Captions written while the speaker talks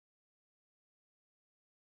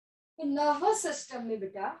तो nervous system में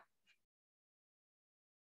बेटा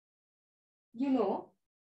you know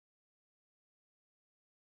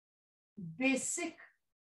basic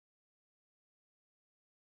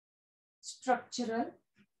structural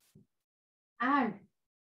and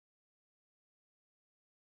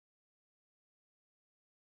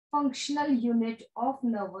functional unit of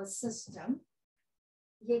nervous system,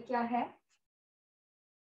 ये क्या है?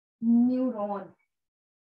 न्यूरॉन।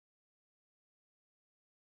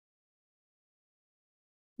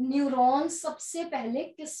 न्यूरॉन सबसे पहले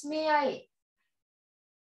किस में आए?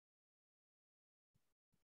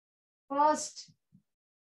 फर्स्ट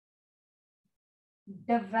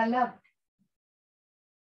डेवलप्ड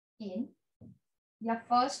इन, या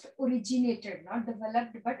first originated, not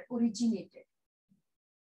developed but originated,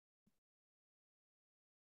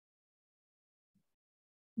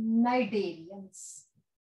 cnidarians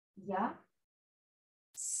या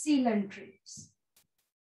सीलेंट्रेट्स।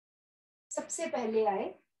 सबसे पहले आए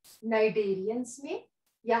नाइडेरियंस में,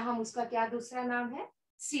 या हम उसका क्या दूसरा नाम है?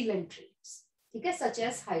 सीलेंट्रेट्स। ठीक है, such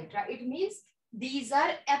as hydra. It means these are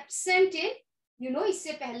absent in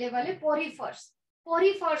इससे पहले वाले पोरीफर्स।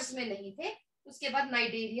 पोरीफर्स में नहीं थे। उसके बाद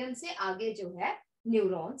नाइडेरियन से आगे जो है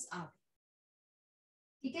न्यूरॉन्स आ गए।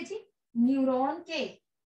 ठीक है जी। न्यूरॉन के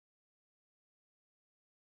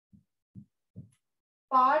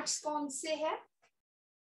पार्ट्स कौन से हैं?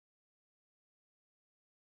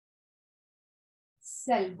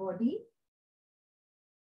 Cell body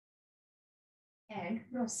and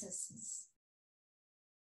processes.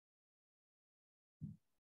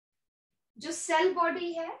 जो सेल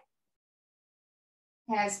बॉडी है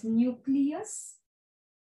has nucleus,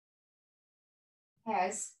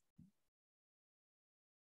 has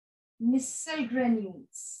missile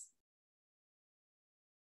granules.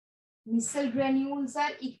 Missile granules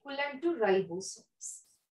are equivalent to ribosomes.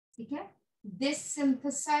 ठीक है? This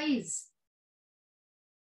synthesize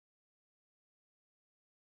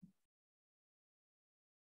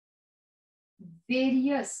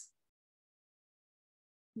various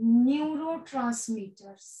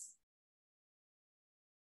neurotransmitters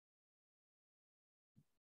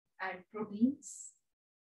and proteins.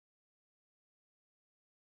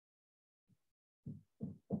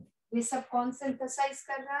 ये सब कौन सिंथेसाइज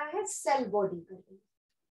कर रहा है? सेल बॉडी कर रही है।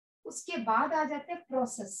 उसके बाद आ जाते हैं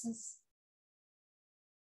processes.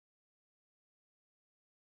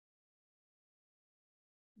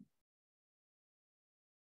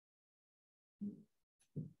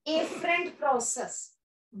 Afferent process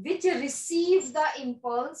which receive the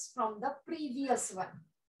impulse from the previous one,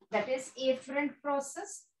 that is afferent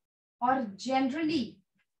process, or generally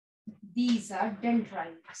these are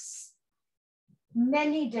dendrites.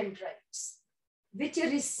 Many dendrites which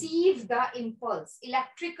receive the impulse,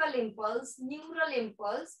 electrical impulse, neural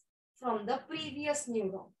impulse from the previous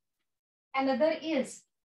neuron. Another is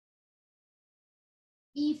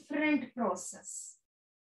efferent process.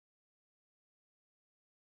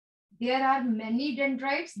 There are many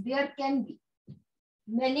dendrites, there can be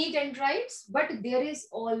many dendrites, but there is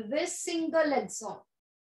always single axon.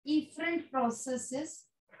 Efferent process is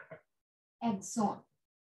axon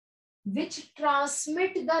which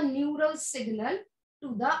transmit the neural signal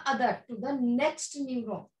to the next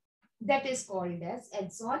neuron. That is called as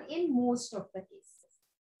axon in most of the cases.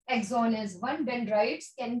 Axon is one,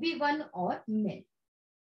 dendrites can be one or many.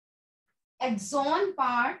 Axon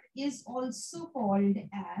part is also called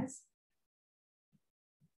as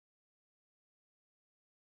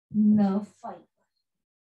nerve fiber.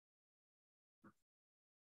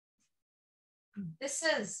 This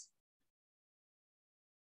is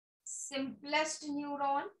simplest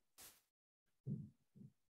neuron,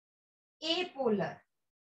 apolar.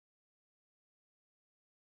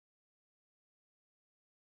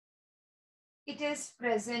 It is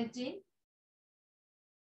present in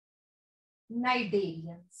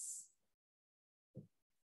cnidarians.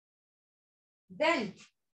 Then,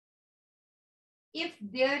 if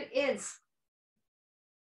there is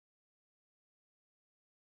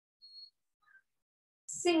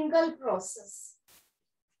single process,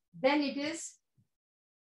 then it is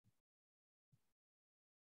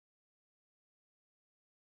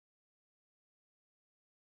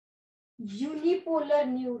unipolar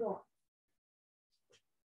neuron.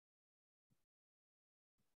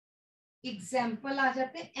 Example आ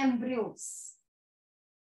जाते हैं embryos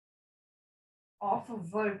of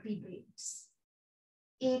vertebrates.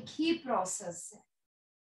 एक ही process है।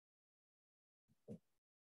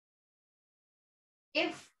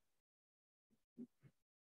 If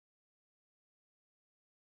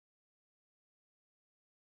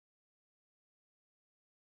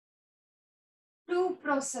two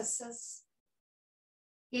processes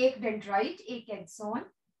एक dendrite, एक axon.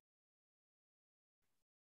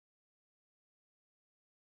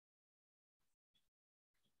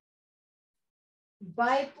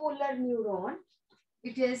 Bipolar neuron,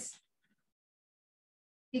 it is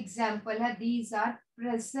example है, these are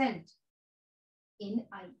present in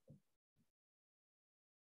आई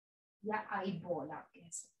या eye ball आप कह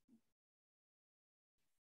सकते हैं।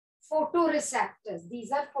 Photo receptors,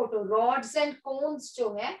 these are photo rods and cones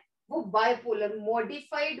जो है वो bipolar,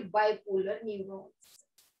 modified bipolar neurons.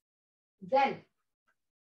 Then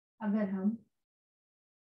अगर हम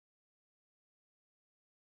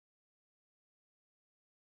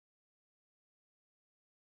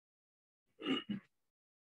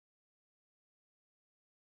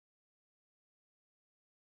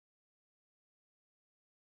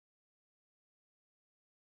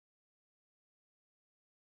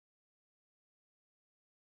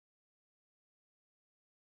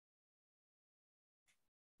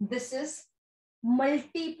this is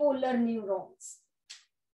multipolar neurons.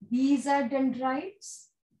 These are dendrites.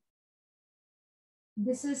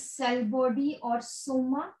 This is cell body or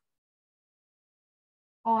soma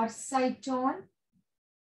or cyton.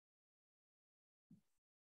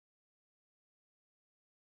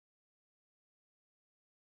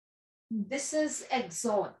 This is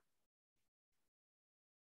axon.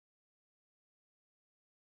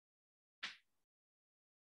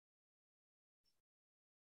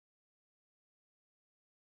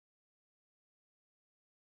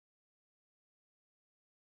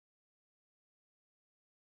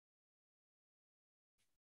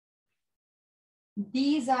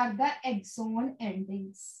 These are the axon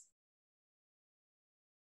endings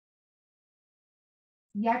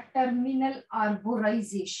या terminal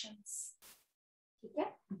arborizations. ठीक है,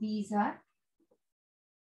 these are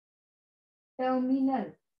terminal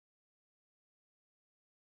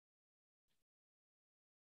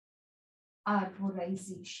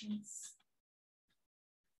arborizations.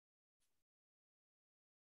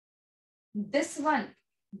 This one,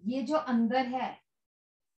 ये जो अंदर है,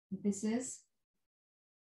 this is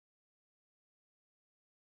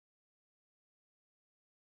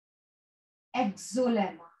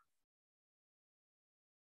axolemma.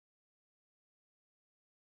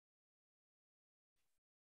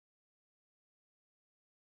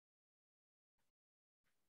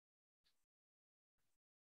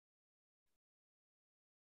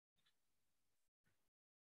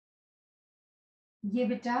 ये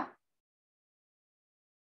बेटा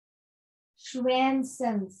श्वेन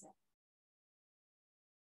sales है,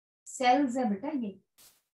 सेल्स है बेटा ये।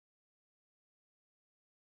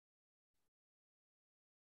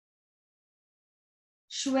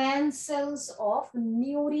 Schwann cells of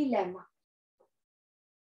neurilemma.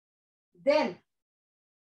 Then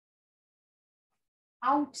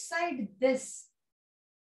outside this,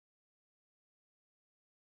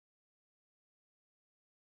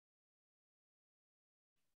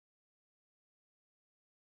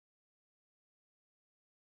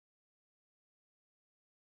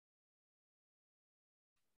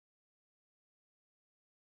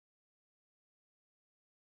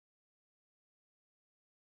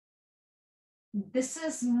 this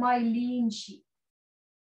is myelin sheath.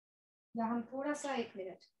 या हम थोड़ा सा एक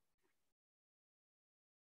मिनट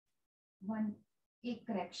एक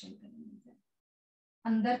करेक्शन करेंगे।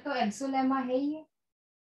 अंदर तो एक्सोलेमा है ही है,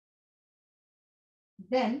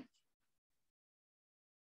 then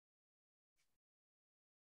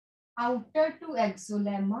outer to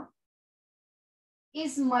exolemma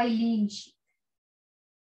is myelin sheath.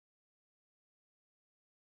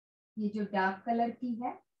 ये जो डार्क कलर की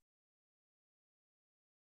है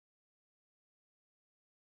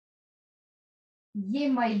ये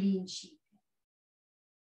myelin sheath है,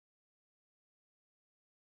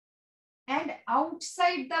 and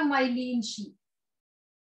outside the myelin sheath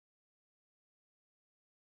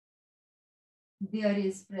there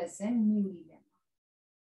is present neurilemma.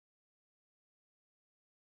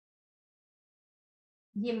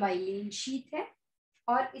 ये myelin sheath है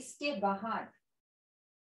और इसके बाहर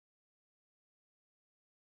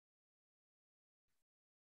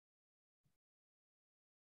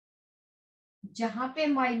जहां पे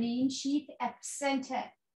myelin sheath absent है,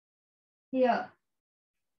 here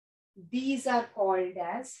these are called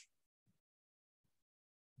as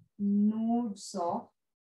nodes of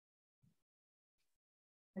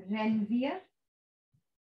Ranvier,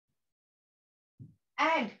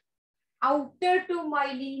 and outer to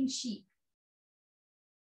myelin sheath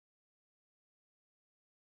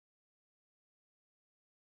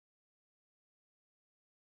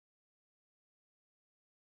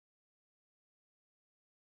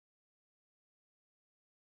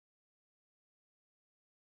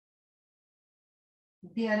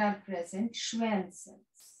there are present Schwann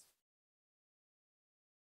cells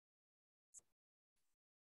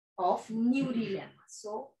of neurilemma.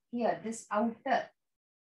 So here this outer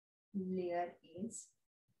layer is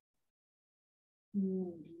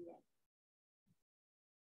neurilemma.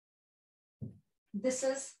 This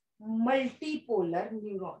is multipolar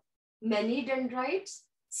neuron. Many dendrites,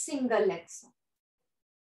 single axon.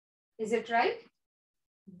 Is it right?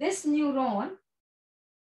 This neuron,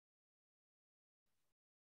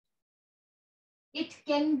 it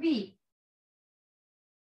can be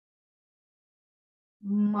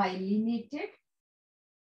myelinated,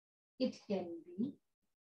 it can be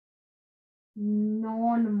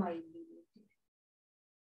non-myelinated.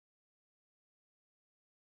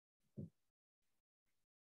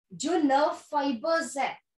 जो nerve fibers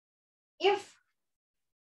है, if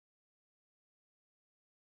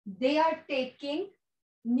they are taking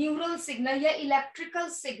neural signal या electrical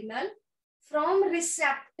signal from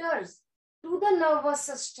receptors to the nervous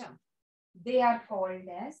system, they are called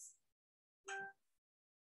as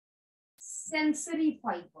sensory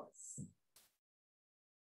fibers,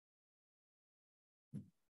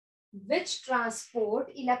 which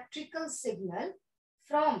transport electrical signal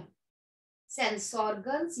from sense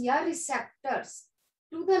organs या receptors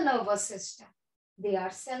to the nervous system. They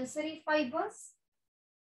are sensory fibers.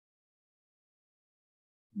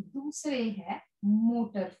 दूसरे है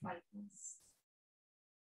motor fibers,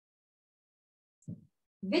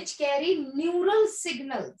 which carry neural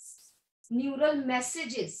signals, neural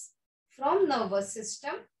messages from nervous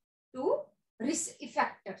system to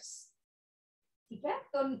effectors. ठीक है,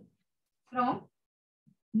 तो from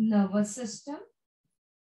nervous system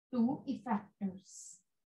to effectors.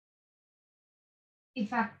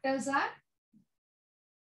 Effectors are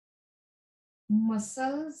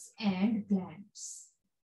muscles and glands,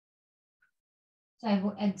 चाहे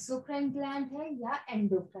वो exocrine gland है या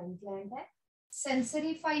endocrine gland है.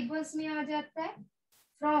 सेंसरी फाइबर्स में आ जाता है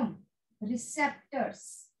from receptors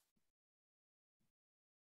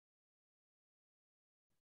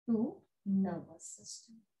to nervous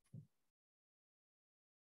system.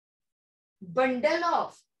 Bundle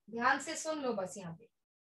of, ध्यान से सुन लो बस यहाँ पे,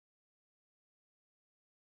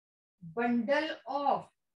 bundle of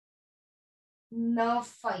nerve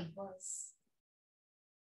fibers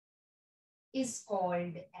is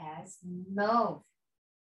called as nerve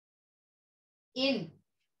in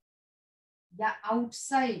या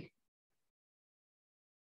outside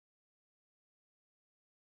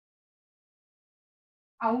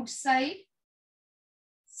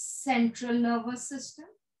central nervous system.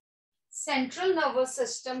 Central nervous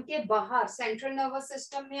system के बाहर, सेंट्रल नर्वस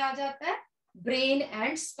सिस्टम में आ जाता है ब्रेन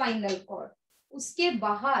एंड स्पाइनल कॉर्ड. उसके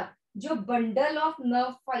बाहर जो बंडल ऑफ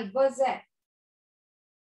नर्व फाइबर्स है,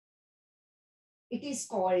 it is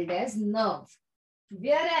called as nerve,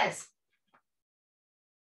 whereas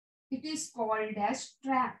it is called as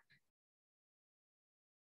tract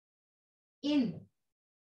in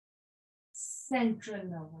central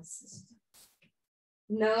nervous system.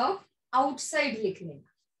 nerve outside लिख लेना,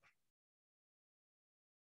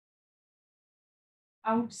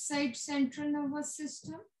 आउटसाइड सेंट्रल नर्वस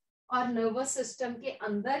सिस्टम, और नर्वस सिस्टम के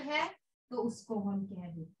अंदर है तो उसको हम कह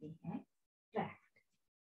देते हैं ट्रैक्ट.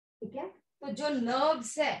 ठीक है, तो जो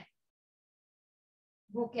नर्व्स है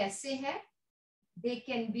वो कैसे है? They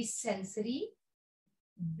can be sensory,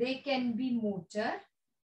 they can be motor,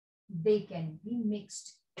 they can be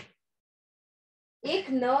mixed. एक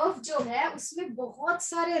नर्व जो है उसमें बहुत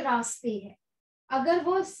सारे रास्ते हैं. अगर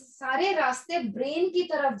वो सारे रास्ते ब्रेन की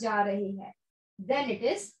तरफ जा रहे हैं, then it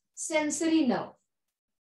is sensory nerve.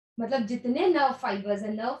 मतलब जितने nerve fibers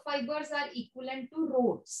है, nerve fibers are equivalent to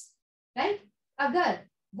roads, right? अगर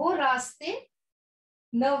वो रास्ते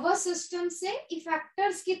nervous system से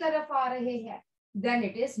effectors की तरफ आ रहे हैं, then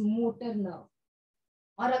it is motor nerve.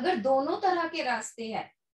 और अगर दोनों तरह के रास्ते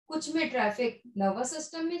हैं, कुछ में ट्रैफिक nervous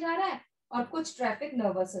system में जा रहा है और कुछ ट्रैफिक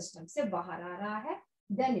nervous system से बाहर आ रहा है,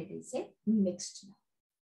 then it is a mixed nerve.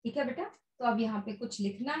 ठीक है बेटा, तो अब यहाँ पे कुछ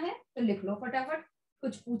लिखना है तो लिख लो फटाफट,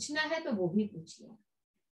 कुछ पूछना है तो वो भी पूछ लो.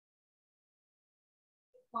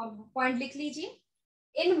 पॉइंट लिख लीजिए.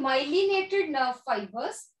 इन myelinated nerve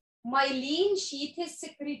fibres, myelin sheath is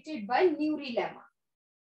secreted by neurilemma.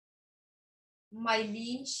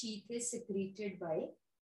 Myelin sheath is secreted by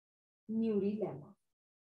neurilemma.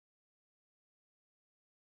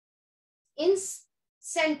 In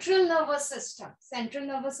central nervous system, central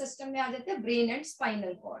nervous system में आ जाते हैं brain and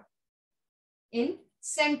spinal cord. In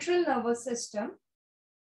central nervous system,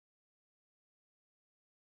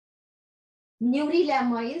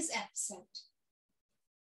 neurilemma is absent.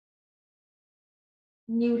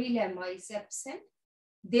 Neurilemma is absent.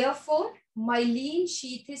 Therefore, myelin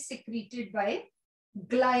sheath is secreted by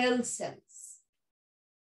glial cells.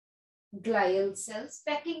 Glial cells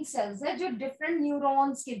packing sales है जो different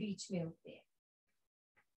neurons के बीच में होते हैं.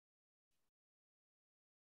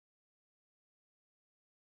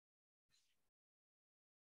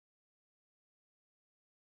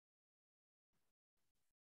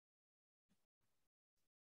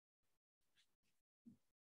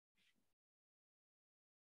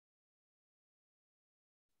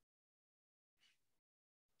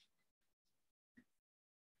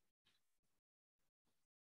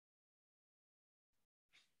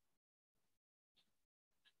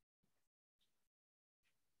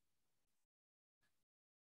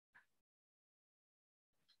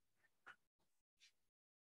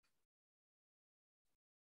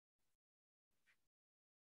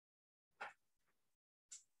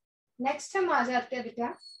 Next हम आ जाते हैं बेटा,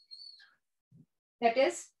 that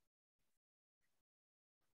is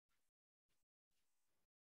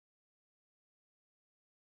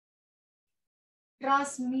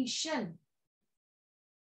transmission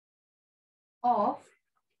of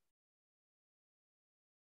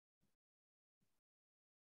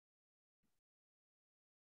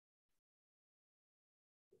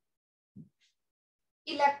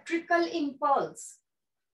electrical impulse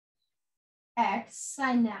at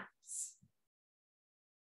synapse.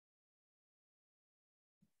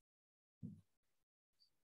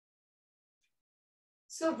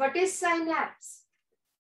 So what is synapse?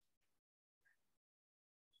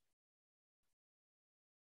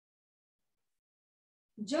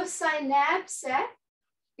 जो synapse है,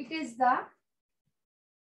 it is the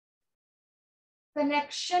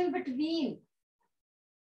connection between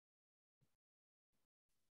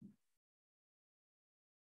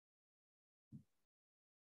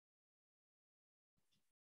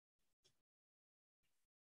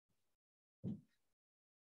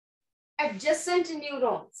adjacent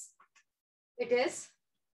neurons. It is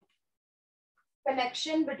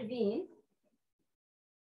connection between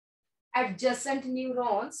adjacent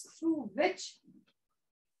neurons through which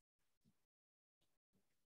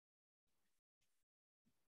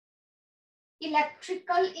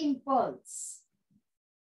electrical impulse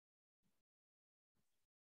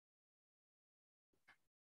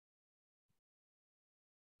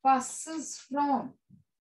passes from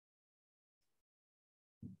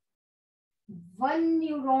one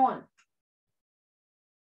neuron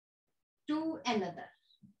to another.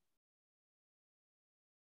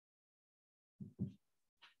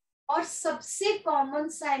 और सबसे common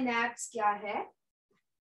synapse क्या है?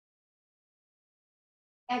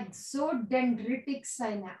 एक्सोडेंड्रिटिक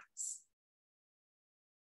synapse.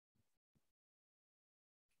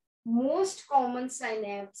 Most common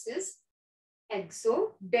synapse is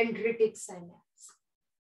एक्सोडेंड्रिटिक synapse.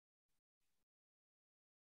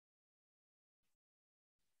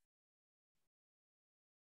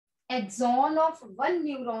 Axon of one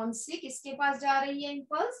neuron से किसके पास जा रही है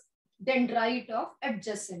impulse? Dendrite of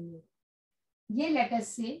adjacent neuron. ये लेटर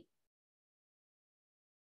से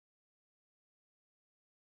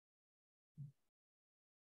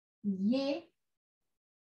ये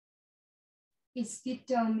इसकी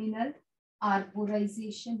टर्मिनल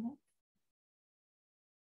आर्बोराइजेशन है.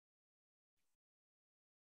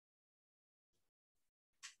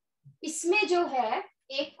 इसमें जो है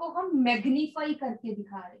एक को हम मैग्नीफाई करके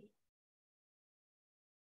दिखा रहे हैं.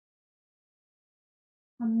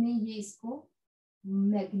 हमने ये इसको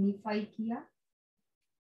मैग्नीफाई किया.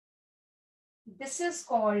 This is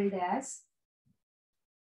called as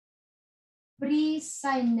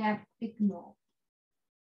presynaptic node.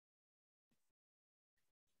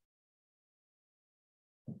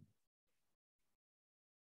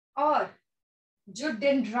 और जो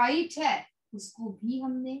डेंड्राइट है उसको भी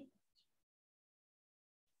हमने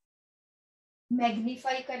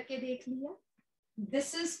मैग्नीफाई करके देख लिया.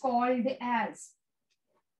 This is called as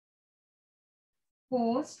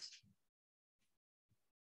post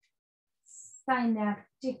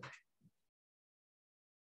synaptic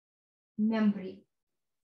membrane.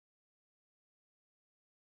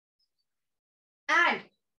 And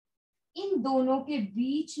in दोनों के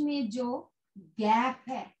बीच में जो गैप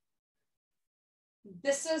है,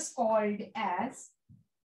 this is called as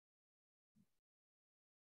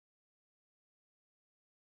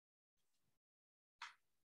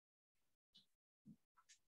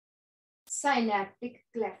synaptic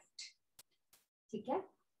cleft. ठीक है.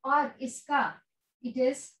 और इसका it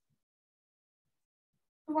is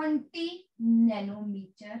 20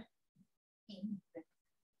 nanometre in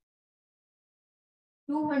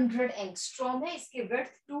 200 angstrom है. इसके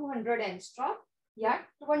विड्थ 200 एंगस्ट्रॉम या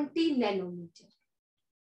 20 नैनोमीटर.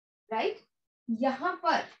 राइट. यहां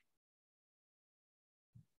पर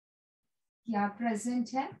क्या प्रेजेंट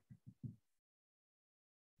है?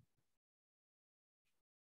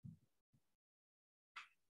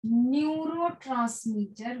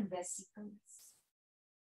 Neurotransmitter vesicles.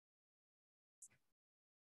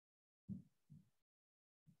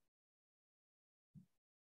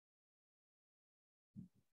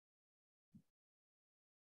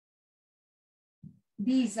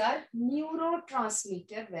 These are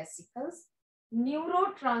neurotransmitter vesicles.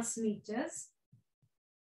 Neurotransmitters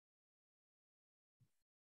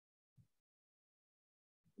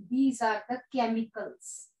these are the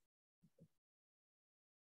chemicals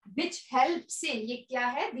which helps in, ये क्या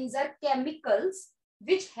है? These are chemicals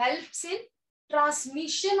which helps in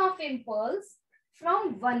transmission of impulse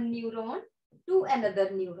from one neuron to another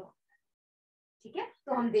neuron. ठीक है,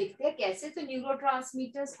 तो हम देखते हैं कैसे. तो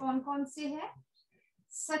न्यूरोट्रांसमीटर्स कौन कौन से हैं?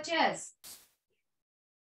 Such as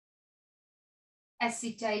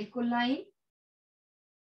acetylcholine,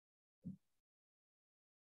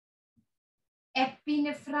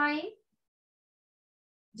 एपिनेफ्राइन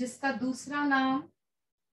जिसका दूसरा नाम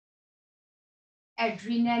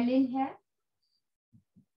एड्रेनालिन है.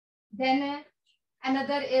 Then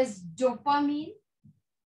another is dopamine.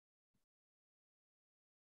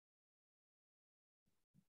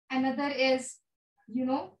 Another is,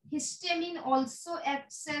 histamine also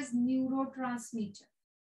acts as neurotransmitter.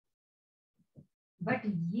 But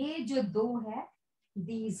ये जो दो है,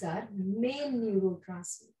 these are main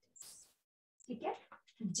neurotransmitters. ठीक है,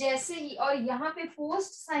 जैसे ही, और यहाँ पे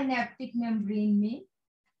पोस्ट साइनेप्टिक मेम्ब्रेन में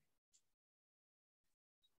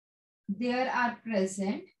there are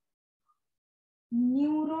present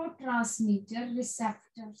neurotransmitter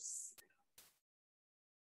receptors.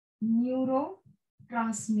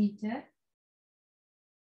 Neurotransmitter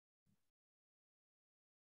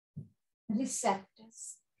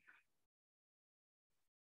receptors.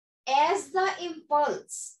 As the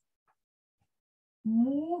impulse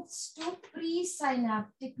moves to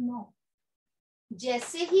presynaptic node,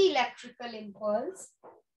 जैसे ही इलेक्ट्रिकल इम्पल्स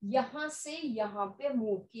यहां से यहां पे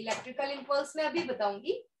मूव की. इलेक्ट्रिकल इम्पल्स में अभी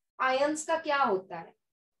बताऊंगी आयंस का क्या होता है.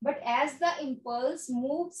 But as the impulse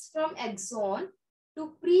moves from axon to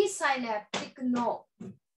presynaptic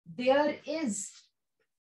node, there is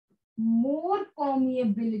more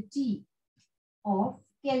permeability of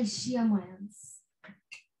calcium ions.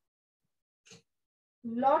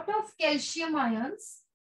 Lot of calcium ions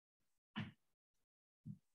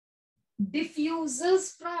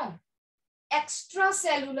diffuses from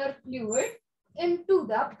extracellular fluid into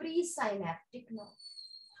the presynaptic node.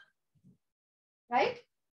 Right?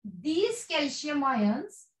 These calcium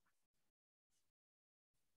ions,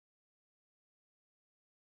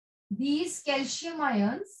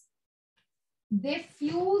 they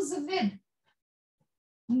fuse with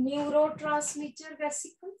neurotransmitter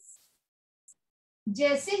vesicles.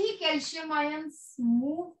 जैसे ही calcium ions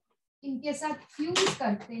move इनके साथ fuse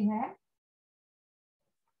करते हैं,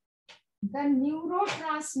 the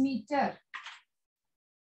neurotransmitter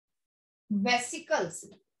vesicles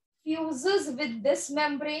fuses with this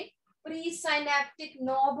membrane, presynaptic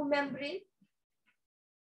knob membrane.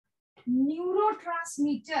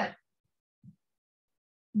 Neurotransmitter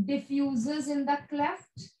diffuses in the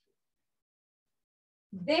cleft.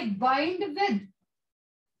 They bind with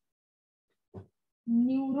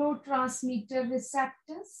neurotransmitter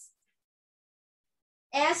receptors.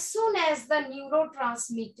 As soon as the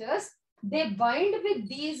neurotransmitters they bind with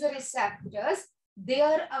these receptors,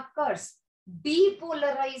 there occurs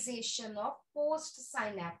depolarization of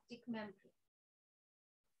postsynaptic membrane.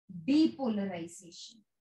 Depolarization.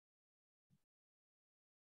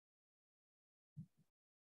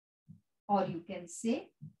 Or you can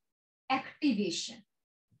say activation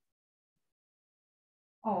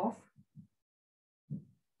of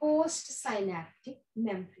postsynaptic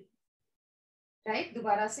membrane. Right?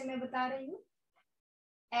 दोबारा से मैं बता रही हूँ.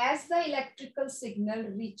 As the electrical signal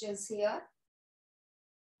reaches here,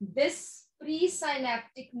 this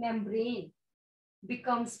presynaptic membrane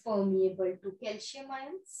becomes permeable to calcium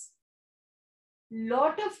ions.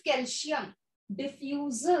 Lot of calcium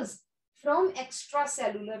diffuses from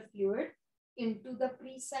extracellular fluid into the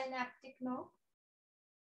presynaptic node.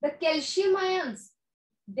 The calcium ions,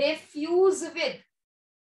 they fuse with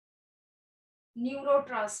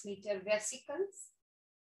neurotransmitter vesicles,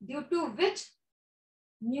 due to which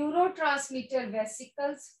neurotransmitter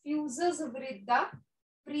vesicles fuses with the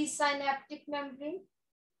presynaptic membrane.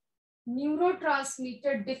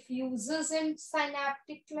 Neurotransmitter diffuses in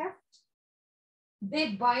synaptic cleft.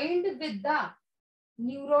 They bind with the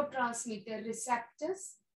neurotransmitter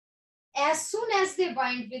receptors. As soon as they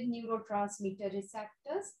bind with neurotransmitter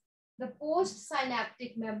receptors, the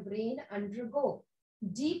postsynaptic membrane undergo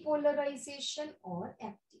depolarization or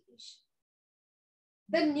activation.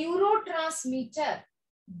 The neurotransmitter,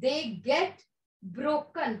 they get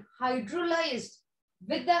broken, hydrolyzed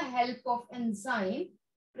with the help of enzyme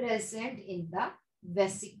present in the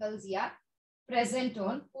vesicles, yeah, present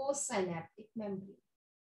on postsynaptic membrane.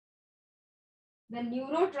 The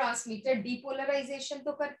neurotransmitter depolarization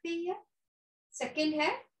तो करते ही है. Second है,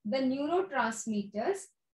 the neurotransmitters,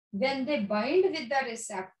 when they bind with the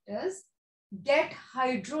receptors, get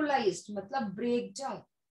hydrolyzed, मतलब break down,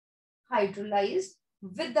 hydrolyzed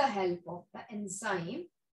with the help of the enzyme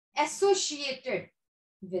associated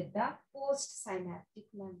with the postsynaptic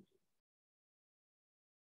membrane.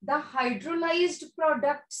 The hydrolyzed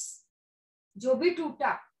products, जो भी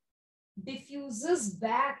टूटा, diffuses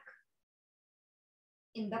back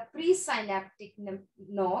in the presynaptic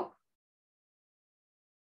knob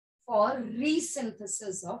for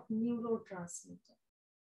resynthesis of neurotransmitter.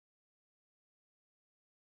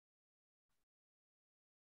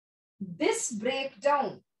 This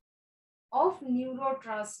breakdown of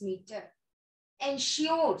neurotransmitter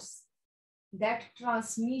ensures that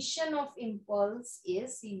transmission of impulse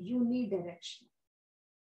is unidirectional.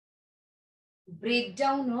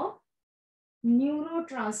 Breakdown of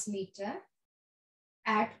neurotransmitter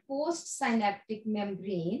at postsynaptic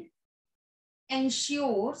membrane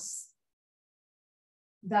ensures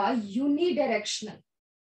the unidirectional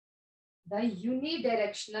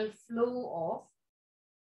flow of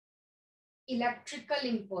electrical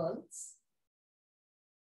impulse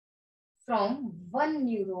from one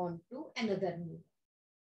neuron to another neuron.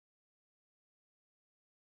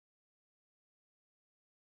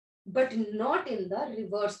 But not in the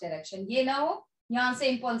reverse direction. ये ना हो यहाँ से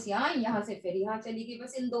impulse यहाँ से फिर यहाँ चली गई,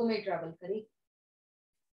 बस इन दो में travel करेगी.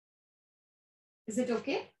 Is it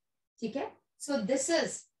okay? ठीक है. So this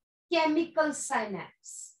is chemical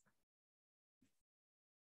synapse.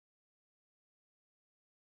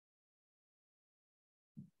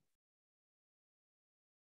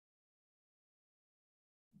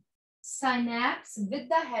 Synapse with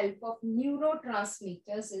the help of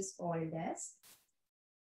neurotransmitters is called as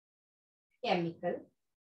chemical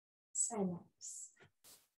synapse.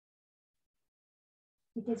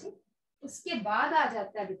 ठीक है जी. उसके बाद आ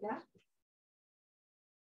जाता है बेटा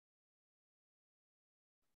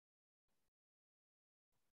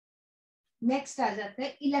नेक्स्ट आ जाता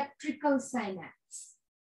है electrical synapse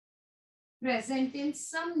present in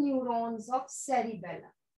some neurons of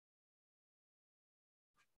cerebellum.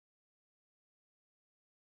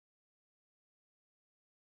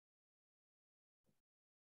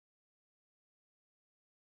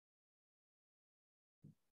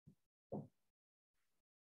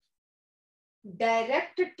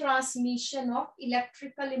 Direct transmission of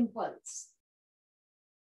electrical impulse.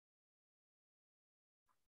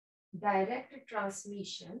 Direct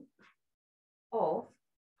transmission of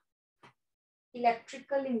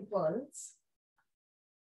electrical impulse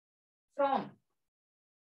from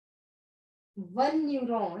one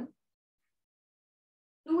neuron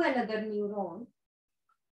to another neuron,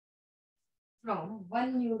 from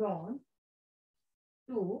one neuron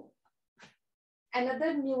to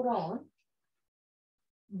another neuron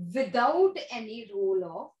without any role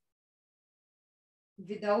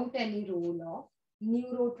of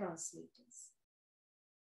neurotransmitters.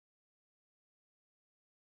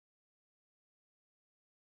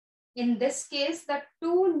 In this case, the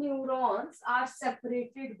two neurons are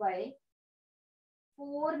separated by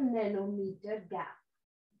 4 nanometer gap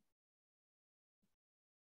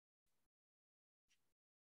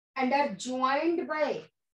and are joined by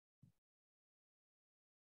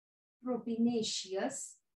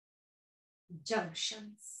proteinaceous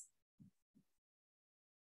junctions.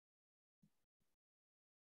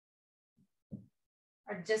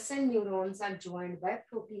 Adjacent neurons are joined by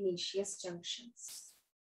proteinaceous junctions,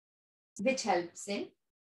 which helps in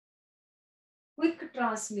quick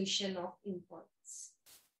transmission of impulse.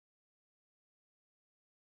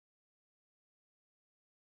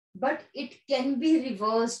 But it can be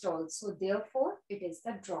reversed also, therefore it is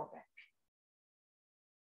the drawback.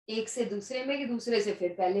 एक से दूसरे में कि दूसरे से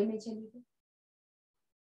फिर पहले में चली गई.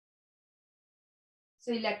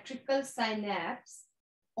 So electrical synapse,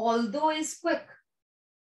 although is quick,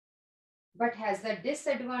 but has the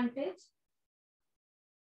disadvantage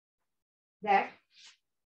that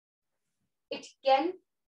it can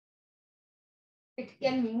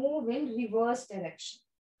move in reverse direction.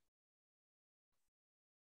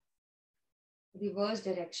 Reverse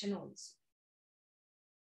direction also.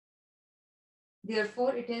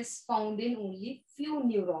 Therefore, it is found in only few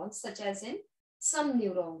neurons, such as in some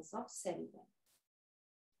neurons of cerebellum.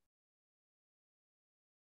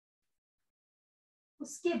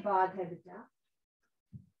 उसके बाद है बेटा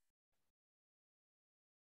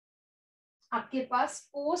आपके पास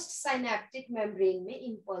post synaptic membrane में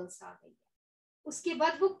impulse आ गई है। उसके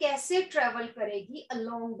बाद वो कैसे ट्रेवल करेगी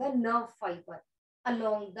along the nerve fibre,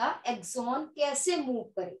 along the axon कैसे मूव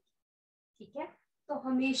करेगी, ठीक है। तो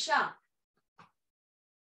हमेशा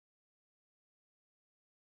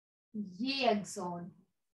ये एक्सॉन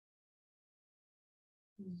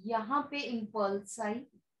यहां पे इंपल्स आई,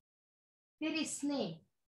 फिर इसने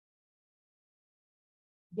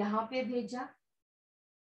यहां पे भेजा,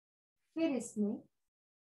 फिर इसने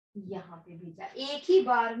यहां पे भेजा। एक ही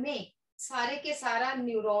बार में सारे के सारा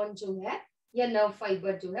न्यूरॉन जो है या नर्व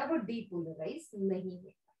फाइबर जो है वो डीपोलराइज नहीं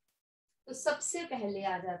होता। तो सबसे पहले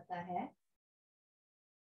आ जाता है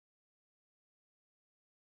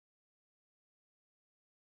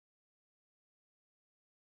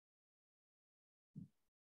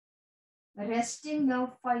रेस्टिंग नर्व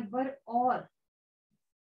फाइबर और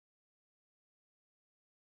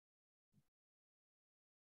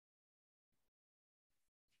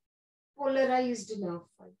polarised nerve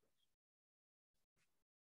fibre.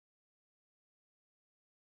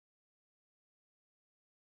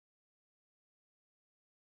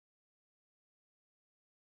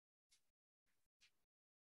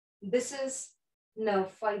 This is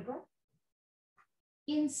nerve fiber.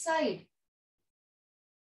 Inside,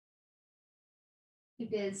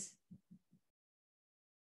 it is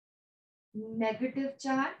negative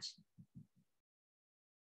charge.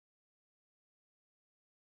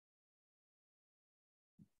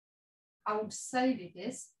 Outside, it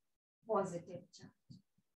is positive charge.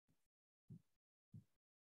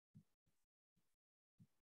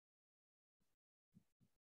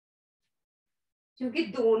 क्योंकि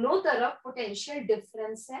दोनों तरफ पोटेंशियल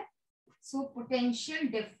डिफरेंस है, so potential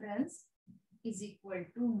difference is equal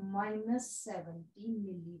to -70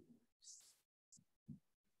 मिलीवोल्ट्स।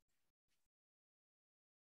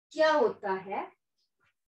 क्या होता है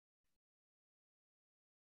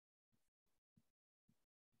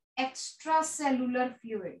extra cellular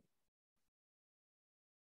fluid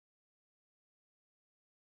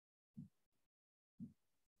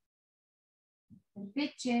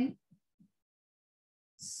rich in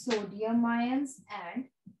sodium ions and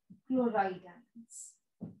chloride ions.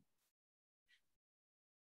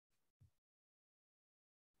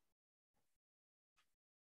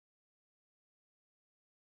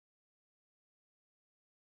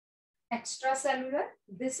 Extracellular,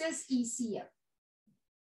 this is ECF.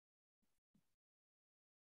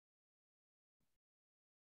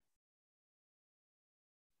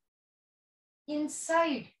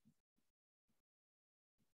 Inside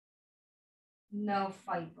nerve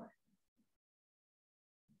fiber,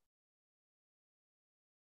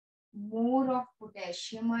 more of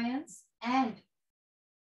potassium ions and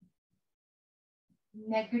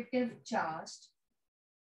negative charged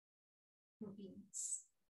proteins.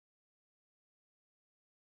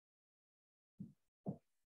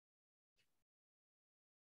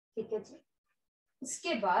 ठीक है जी।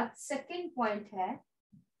 उसके बाद second point है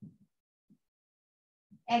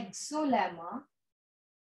axolemma.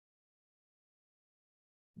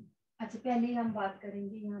 अच्छा पहले हम बात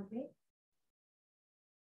करेंगे यहाँ पे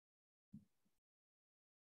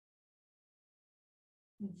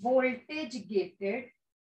voltage gated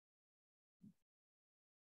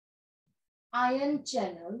ion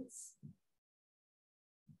channels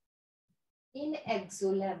in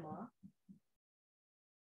exolemma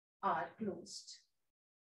are closed.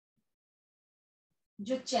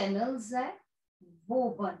 जो चैनल्स है वो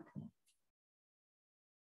बंद है,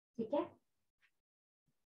 ठीक है।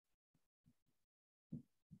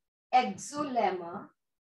 Axolemma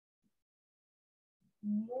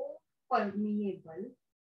more permeable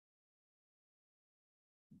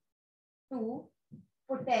to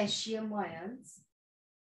potassium ions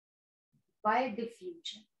by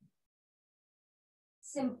diffusion.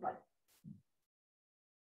 Simple,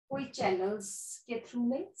 कोई चैनल्स के थ्रू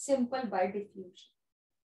में, simple bye diffusion.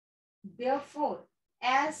 Therefore,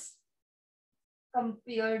 as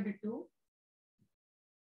compared to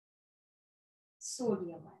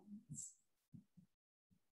sodium ions.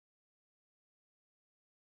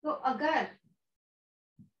 तो अगर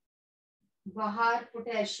बाहर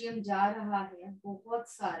पोटेशियम जा रहा है बहुत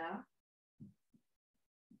सारा,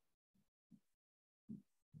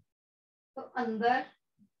 तो अंदर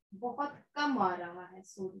बहुत कम आ रहा है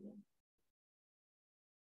सोडियम,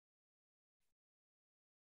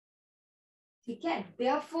 ठीक है।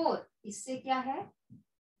 Therefore, इससे क्या है,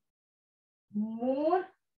 more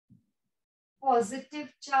positive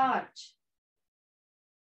charge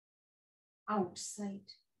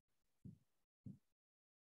outside.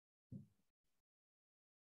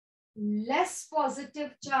 less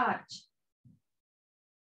positive charge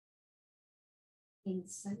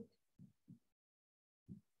inside.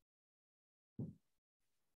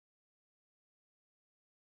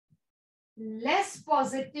 Less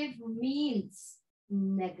positive means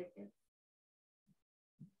negative.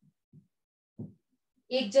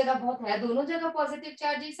 एक जगह बहुत है, दोनों जगह पॉजिटिव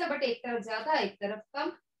चार्जेस है, बट एक तरफ ज्यादा एक तरफ कम,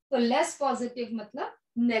 तो लेस पॉजिटिव मतलब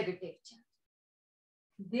negative charge.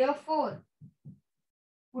 Therefore,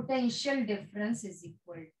 potential difference is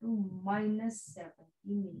equal to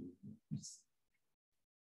 -70 millivolts.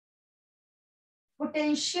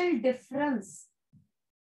 Potential difference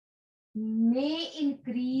may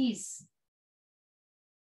increase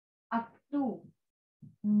up to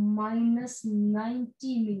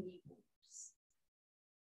 -90 millivolts.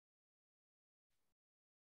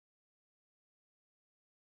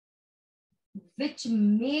 Which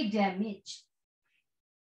may damage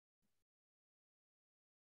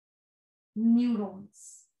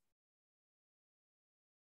neurons.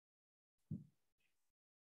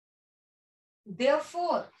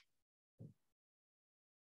 Therefore,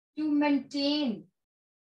 to maintain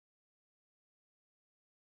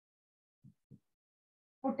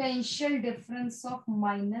potential difference of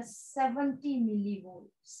 -70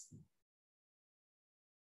 millivolts,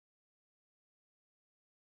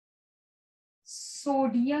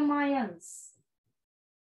 sodium ions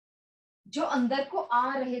जो अंदर को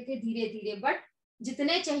आ रहे थे धीरे धीरे, but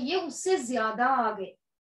जितने चाहिए उससे ज्यादा आ गए,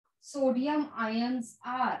 sodium ions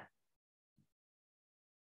are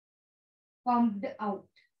pumped out.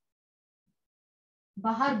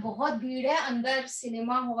 बाहर बहुत भीड़ है, अंदर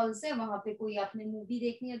सिनेमा हॉल से, वहां पे कोई आपने मूवी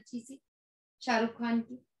देखनी अच्छी सी शाहरुख खान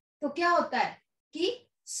की, तो क्या होता है कि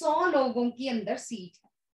 100 लोगों की अंदर सीट है,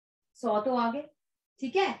 100 तो आ गए,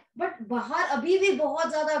 ठीक है, बट बाहर अभी भी बहुत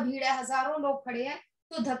ज्यादा भीड़ है, हजारों लोग खड़े हैं,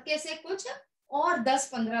 तो धक्के से कुछ और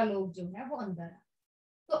 10-15 लोग जो है वो अंदर आ,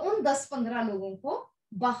 तो उन 10-15 लोगों को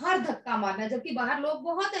बाहर धक्का मारना, जबकि बाहर लोग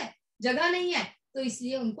बहुत है, जगह नहीं है, तो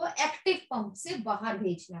इसलिए उनको एक्टिव पंप से बाहर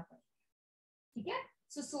भेजना पड़ेगा. ठीक है,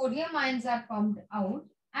 so sodium ions are pumped out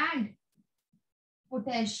and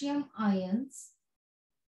potassium ions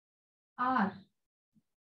are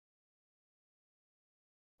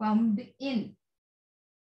pumped in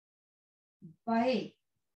by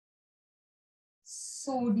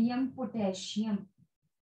sodium potassium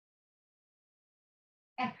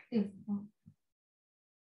active pump.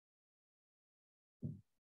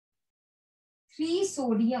 3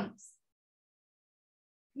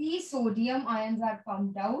 sodium ions are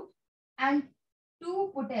pumped out and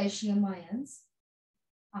 2 potassium ions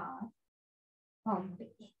are pumped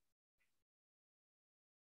in.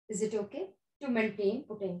 Is it okay? To maintain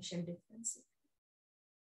potential difference.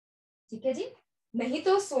 ठीक है जी, नहीं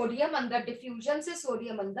तो sodium अंदर, diffusion से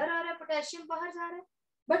sodium अंदर आ रहा है, potassium बाहर जा रहा है,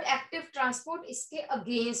 बट एक्टिव ट्रांसपोर्ट इसके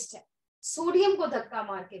अगेंस्ट है, सोडियम को धक्का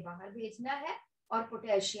मार के बाहर भेजना है और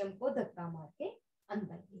पोटेशियम को धक्का मार के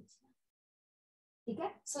अंदर भेजना है. ठीक है,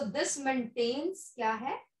 सो दिस मेंटेन्स क्या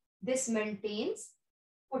है, this maintains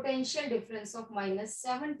potential difference of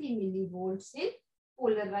 -70 millivolts in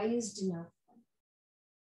polarised nerve.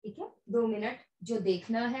 ठीक है, 2 मिनट जो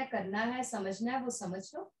देखना है, करना है, समझना है वो समझ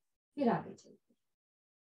लो, फिर आगे चलते.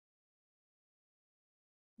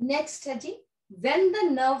 नेक्स्ट है जी, when the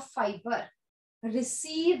nerve fiber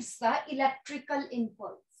receives the electrical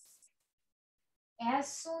impulse,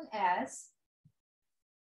 as soon as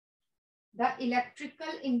the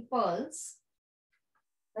electrical impulse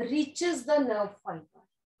reaches the nerve fiber,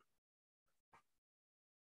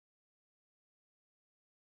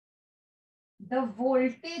 the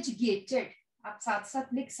voltage gated, आप साथ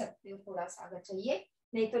साथ लिख सकते हो, थोड़ा सा अगर चाहिए,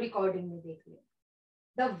 नहीं तो रिकॉर्डिंग में देख लो.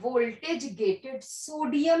 The voltage gated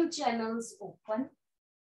sodium channels open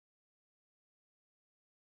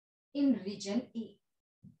in region A.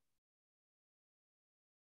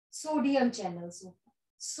 Sodium channels open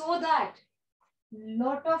so that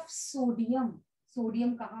lot of sodium,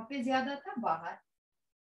 sodium कहाँ पे ज्यादा था, बाहर,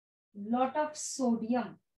 lot of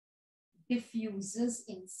sodium diffuses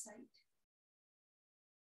inside.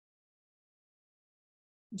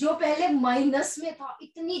 जो पहले माइनस में था,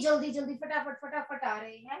 इतनी जल्दी जल्दी फटाफट फटाफट आ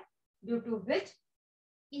रहे हैं, due to which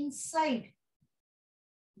inside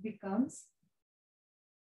becomes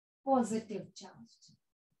positive charge,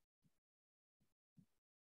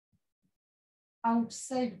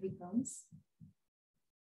 outside becomes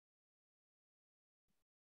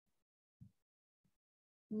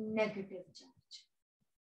negative charge.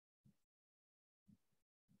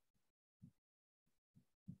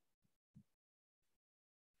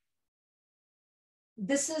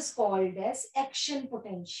 This is called as action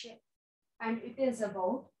potential and it is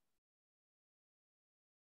about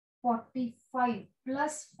 45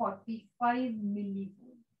 plus 45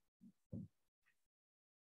 millivolt.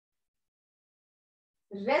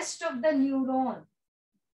 Rest of the neuron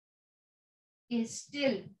is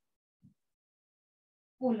still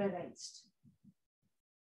polarized.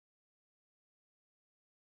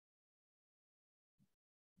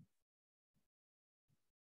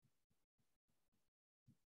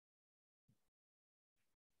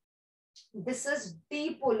 This is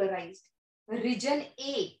depolarized. Region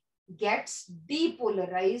A gets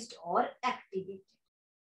depolarized or activated.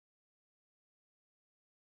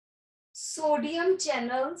 Sodium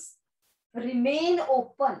channels remain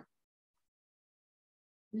open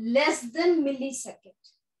less than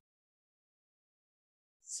millisecond.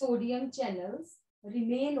 Sodium channels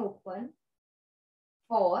remain open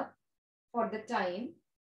for the time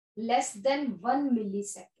less than 1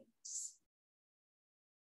 milliseconds.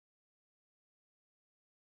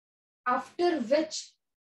 After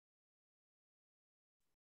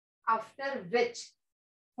which,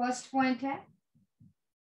 first point है,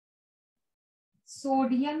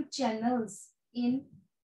 sodium channels in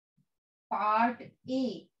part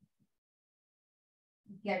A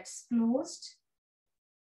gets closed.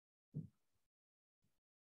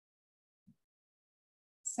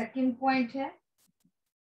 Second point है,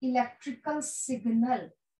 electrical signal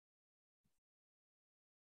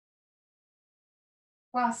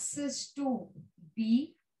passes to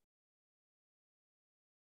B,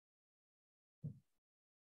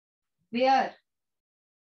 where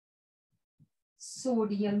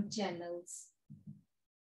sodium channels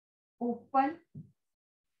open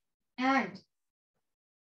and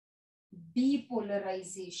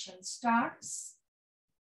depolarization starts.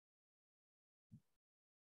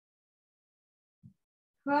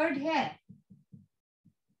 Third है,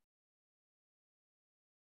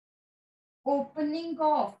 opening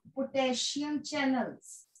of potassium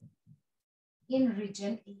channels in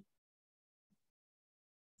region A.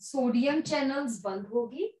 Sodium channels बंद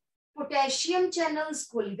होगी, potassium channels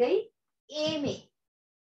खुल गई ए में,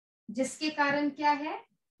 जिसके कारण क्या है,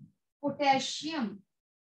 potassium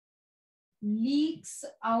leaks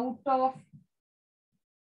out of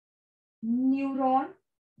neuron.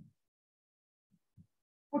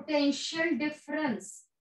 Potential difference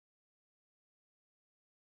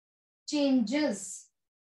changes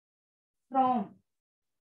from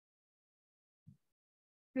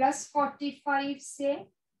 +45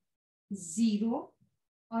 से 0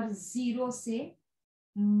 और 0 से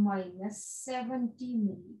 -70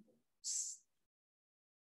 millivolts.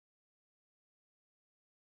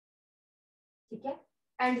 ठीक है,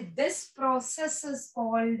 and this process is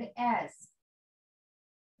called as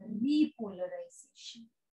repolarization.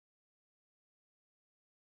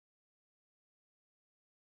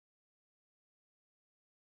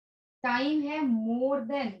 Time है मोर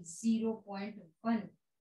देन 0.1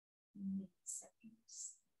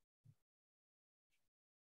 milliseconds.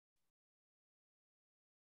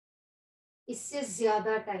 इससे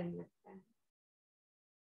ज्यादा टाइम लगता है.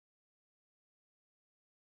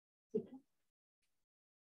 ठीक है,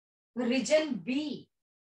 reason B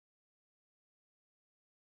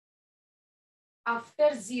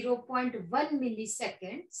after 0.1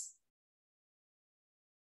 milliseconds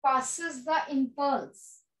passes the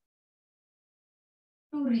impulse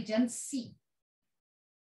to region C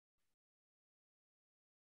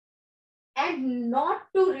and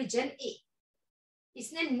not to region A.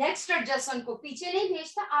 इसने नेक्स्ट एडजस्टमेंट को पीछे नहीं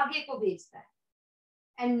भेजता, आगे को भेजता है,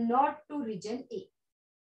 and not to region A.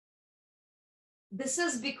 This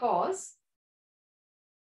is because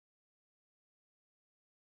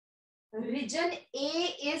region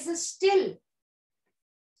A is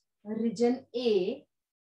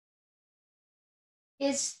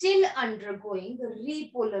still undergoing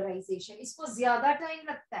repolarization. इसको ज्यादा टाइम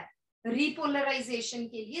लगता है, repolarization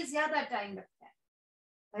के लिए ज्यादा टाइम लगता है.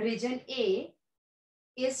 Region A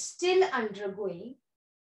is still undergoing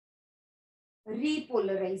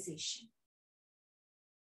repolarization.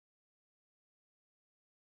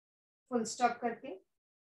 Full stop करके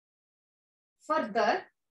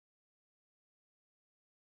further,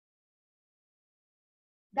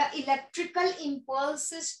 the electrical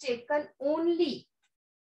impulse is taken only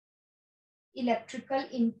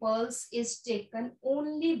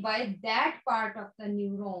by that part of the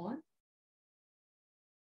neuron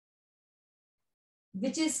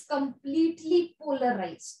which is completely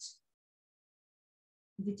polarized,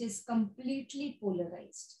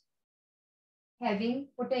 having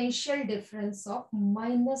potential difference of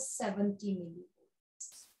 -70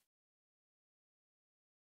 millivolts.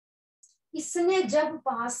 इसने जब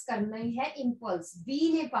पास करना है impulse,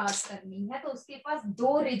 B ने पास करनी है, तो उसके पास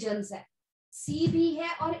दो रीजन्स है. सी भी है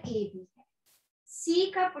और ए भी है। सी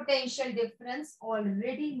का पोटेंशियल डिफरेंस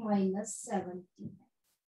ऑलरेडी -70 है,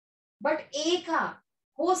 बट ए का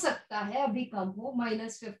हो सकता है अभी कम हो,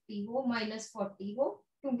 -50 हो, -40 हो,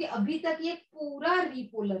 क्योंकि अभी तक ये पूरा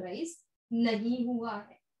रिपोलराइज नहीं हुआ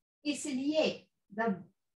है। इसलिए the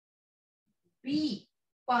B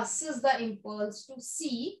passes the impulse to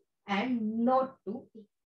C and not to A.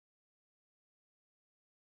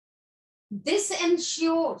 This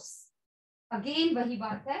ensures, again वही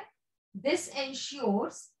बात है, this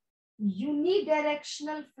ensures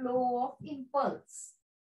unidirectional flow of impulse.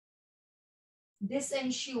 This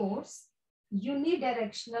ensures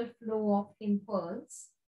unidirectional flow of impulse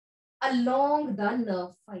along the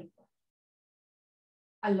nerve fiber.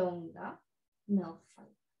 Along the nerve fiber.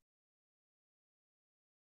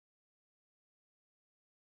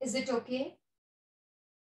 Is it okay?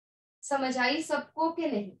 समझ आई सबको कि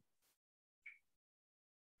नहीं?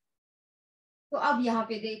 तो अब यहां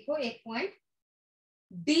पे देखो एक पॉइंट,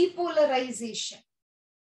 डीपोलराइजेशन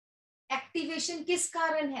एक्टिवेशन किस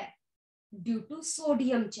कारण है? ड्यू टू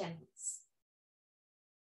सोडियम चैनल्स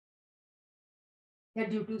या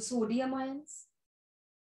due to sodium ions.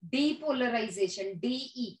 Depolarisation,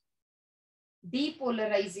 DE,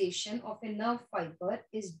 depolarization of a nerve fiber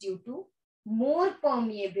is due to more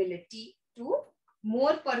permeability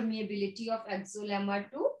of axolemma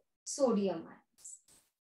to sodium ions,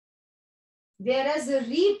 whereas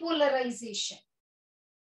repolarization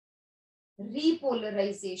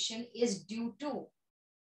is due to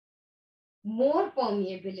more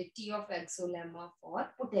permeability of axolemma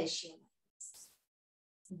for potassium ions.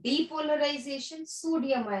 Depolarization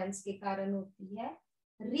sodium ions के कारण होती है,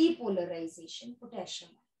 repolarization potassium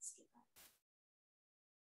ions के कारण।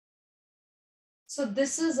 So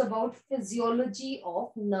this is about physiology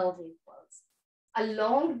of nerve impulse.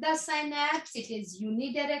 Along the synapse, it is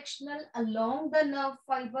unidirectional. Along the nerve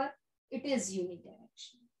fiber, it is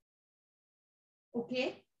unidirectional.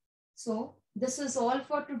 Okay, so this is all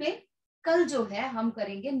for today. कल जो है हम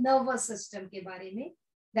करेंगे nervous system के बारे में,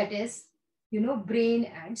 that is, brain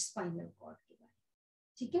and spinal cord के बारे में,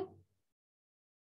 ठीक है?